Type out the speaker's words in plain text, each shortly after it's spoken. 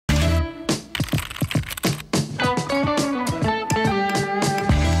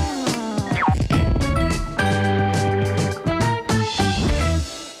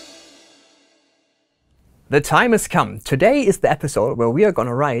The time has come. Today is the episode where we are going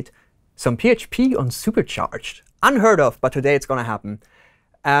to write some PHP on Supercharged. Unheard of, but today it's going to happen.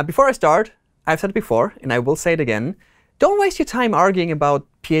 Before I start, I've said it before, and I will say it again. Don't waste your time arguing about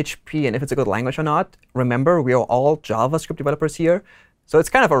PHP and if it's a good language or not. Remember, we are all JavaScript developers here. So it's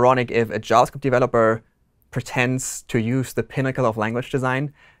kind of ironic if a JavaScript developer pretends to use the pinnacle of language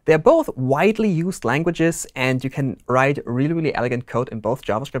design. They're both widely used languages, and you can write really, really elegant code in both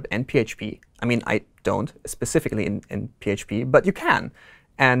JavaScript and PHP. I mean, I don't specifically in PHP, but you can.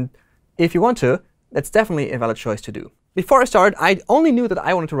 And if you want to, that's definitely a valid choice to do. Before I start, I only knew that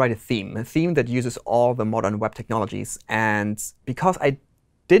I wanted to write a theme that uses all the modern web technologies. And because I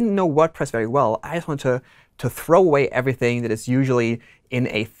didn't know WordPress very well, I just wanted to throw away everything that is usually in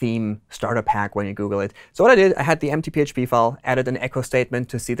a theme starter pack when you Google it. So what I did, I had the empty PHP file, added an echo statement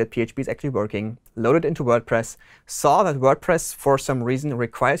to see that PHP is actually working, loaded into WordPress, saw that WordPress, for some reason,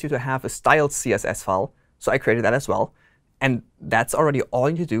 requires you to have a styled CSS file. So I created that as well. And that's already all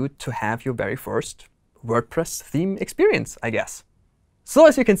you need to do to have your very first WordPress theme experience, I guess. So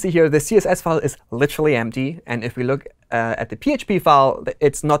as you can see here, the CSS file is literally empty. And if we look at the PHP file,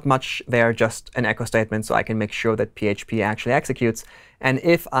 it's not much there, just an echo statement, so I can make sure that PHP actually executes. And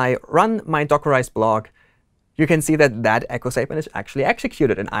if I run my Dockerized blog, you can see that that echo statement is actually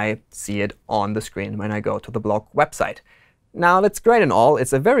executed, and I see it on the screen when I go to the blog website. Now, that's great and all.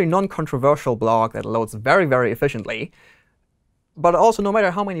 It's a very non-controversial blog that loads very, very efficiently. But also, no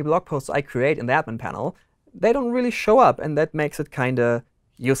matter how many blog posts I create in the admin panel, they don't really show up, and that makes it kind of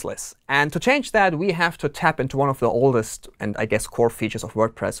useless. And to change that, we have to tap into one of the oldest and, I guess, core features of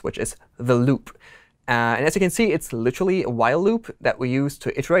WordPress, which is the loop. And as you can see, it's literally a while loop that we use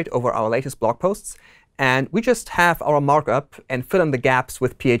to iterate over our latest blog posts. And we just have our markup and fill in the gaps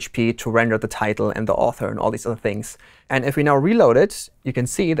with PHP to render the title and the author and all these other things. And if we now reload it, you can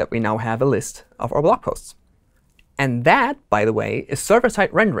see that we now have a list of our blog posts. And that, by the way, is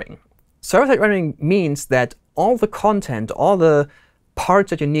server-side rendering. Server-side rendering means that all the content, all the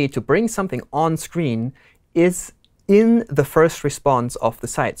parts that you need to bring something on screen is in the first response of the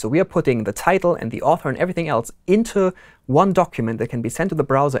site. So we are putting the title and the author and everything else into one document that can be sent to the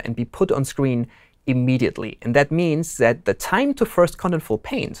browser and be put on screen immediately. And that means that the time to first contentful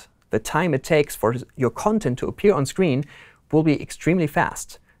paint, the time it takes for your content to appear on screen, will be extremely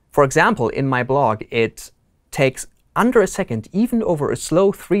fast. For example, in my blog, it takes under a second, even over a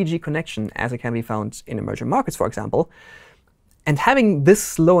slow 3G connection, as it can be found in emerging markets, for example. And having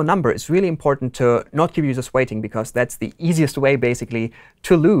this low number is really important to not keep users waiting, because that's the easiest way, basically,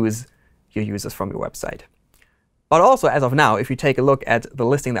 to lose your users from your website. But also, as of now, if you take a look at the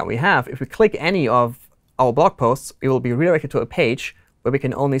listing that we have, if we click any of our blog posts, we will be redirected to a page where we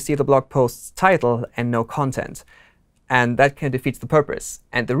can only see the blog post's title and no content. And that kind of defeats the purpose.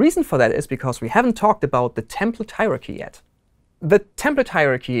 And the reason for that is because we haven't talked about the template hierarchy yet. The template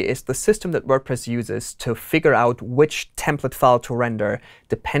hierarchy is the system that WordPress uses to figure out which template file to render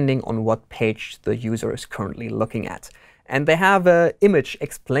depending on what page the user is currently looking at. And they have an image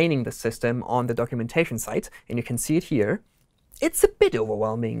explaining the system on the documentation site, and you can see it here. It's a bit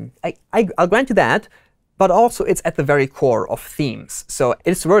overwhelming. I'll grant you that. But also, it's at the very core of themes. So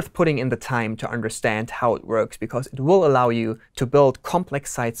it's worth putting in the time to understand how it works, because it will allow you to build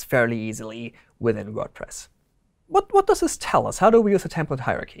complex sites fairly easily within WordPress. What does this tell us? How do we use a template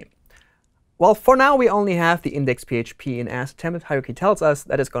hierarchy? Well, for now, we only have the index PHP. And as the template hierarchy tells us,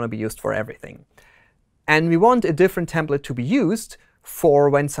 that is going to be used for everything. And we want a different template to be used for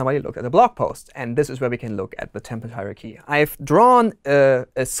when somebody looks at a blog post. And this is where we can look at the template hierarchy. I've drawn a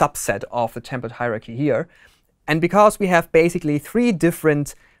subset of the template hierarchy here. And because we have basically 3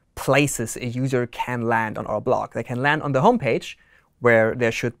 different places a user can land on our blog. They can land on the home page, where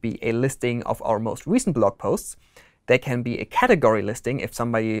there should be a listing of our most recent blog posts. There can be a category listing. If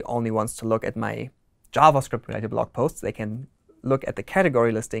somebody only wants to look at my JavaScript-related blog posts, they can look at the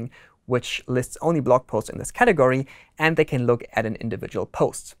category listing, which lists only blog posts in this category, and they can look at an individual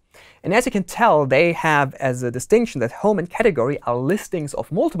post. And as you can tell, they have as a distinction that home and category are listings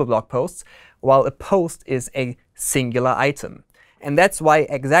of multiple blog posts, while a post is a singular item. And that's why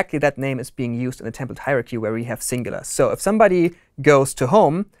exactly that name is being used in the template hierarchy, where we have singular. So if somebody goes to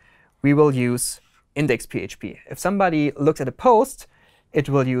home, we will use index PHP. If somebody looks at a post, it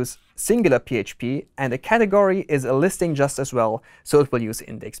will use singular PHP. And a category is a listing just as well, so it will use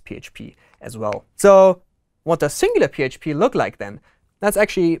index PHP as well. So what does singular PHP look like then? That's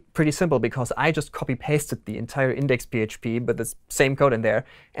actually pretty simple, because I just copy-pasted the entire index PHP, but the same code in there,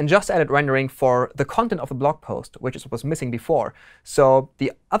 and just added rendering for the content of the blog post, which was missing before. So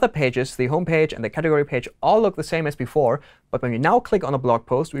the other pages, the home page and the category page, all look the same as before. But when you now click on a blog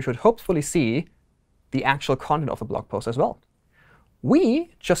post, we should hopefully see the actual content of the blog post as well. We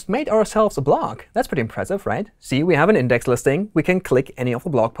just made ourselves a blog. That's pretty impressive, right? See, we have an index listing. We can click any of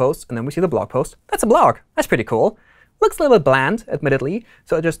the blog posts, and then we see the blog post. That's a blog. That's pretty cool. Looks a little bit bland, admittedly,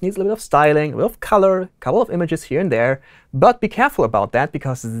 so it just needs a little bit of styling, a little of color, a couple of images here and there. But be careful about that,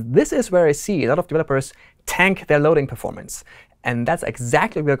 because this is where I see a lot of developers tank their loading performance. And that's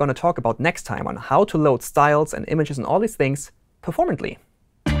exactly what we're going to talk about next time, on how to load styles and images and all these things performantly.